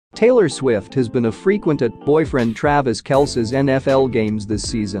Taylor Swift has been a frequent at boyfriend Travis Kelce's NFL games this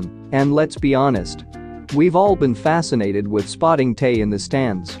season, and let's be honest, we've all been fascinated with spotting Tay in the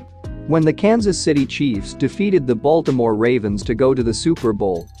stands. When the Kansas City Chiefs defeated the Baltimore Ravens to go to the Super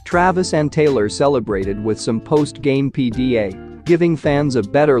Bowl, Travis and Taylor celebrated with some post-game PDA, giving fans a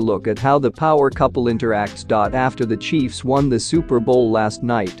better look at how the power couple interacts. After the Chiefs won the Super Bowl last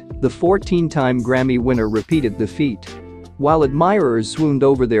night, the 14-time Grammy winner repeated the feat. While admirers swooned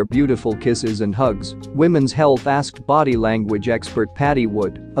over their beautiful kisses and hugs, Women's Health asked body language expert Patty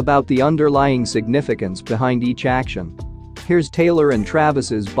Wood about the underlying significance behind each action. Here's Taylor and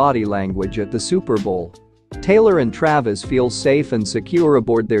Travis's body language at the Super Bowl. Taylor and Travis feel safe and secure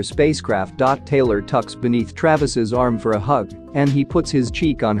aboard their spacecraft. Taylor tucks beneath Travis's arm for a hug, and he puts his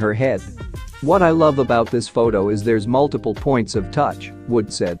cheek on her head. "What I love about this photo is there's multiple points of touch,"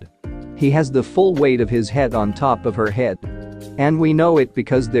 Wood said. "He has the full weight of his head on top of her head. And we know it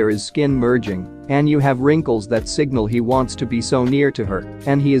because there is skin merging, and you have wrinkles that signal he wants to be so near to her,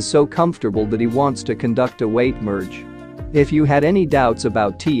 and he is so comfortable that he wants to conduct a weight merge. If you had any doubts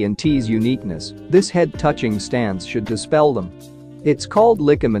about T&T's uniqueness, this head-touching stance should dispel them. It's called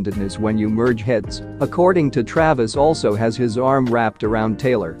ligamentedness when you merge heads." According to Travis also has his arm wrapped around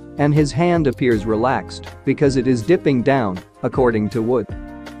Taylor, and his hand appears relaxed because it is dipping down, according to Wood.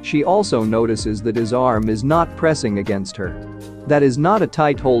 She also notices that his arm is not pressing against her. "That is not a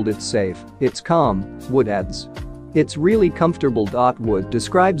tight hold, it's safe, it's calm," Wood adds. "It's really comfortable." Wood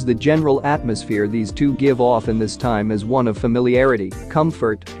describes the general atmosphere these two give off in this time as one of familiarity,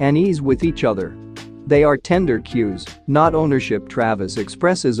 comfort, and ease with each other. "They are tender cues, not ownership." Travis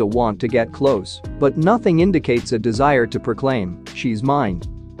expresses a want to get close, but nothing indicates a desire to proclaim, "She's mine."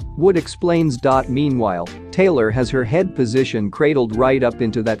 Wood explains. Meanwhile, Taylor has her head position cradled right up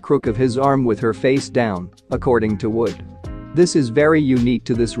into that crook of his arm with her face down, according to Wood. "This is very unique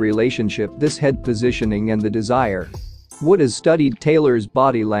to this relationship, this head positioning and the desire." Wood has studied Taylor's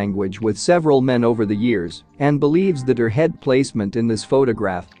body language with several men over the years and believes that her head placement in this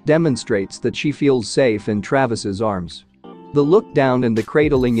photograph demonstrates that she feels safe in Travis's arms. "The look down and the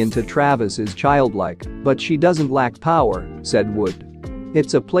cradling into Travis is childlike, but she doesn't lack power," said Wood.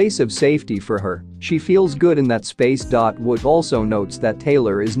 "It's a place of safety for her. She feels good in that space." Wood also notes that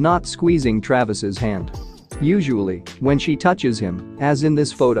Taylor is not squeezing Travis's hand. Usually, when she touches him, as in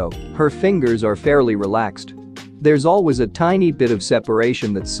this photo, her fingers are fairly relaxed. "There's always a tiny bit of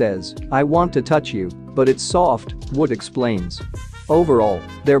separation that says, 'I want to touch you,' but it's soft," Wood explains. Overall,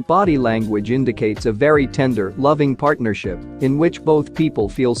 their body language indicates a very tender, loving partnership in which both people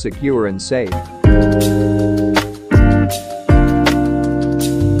feel secure and safe.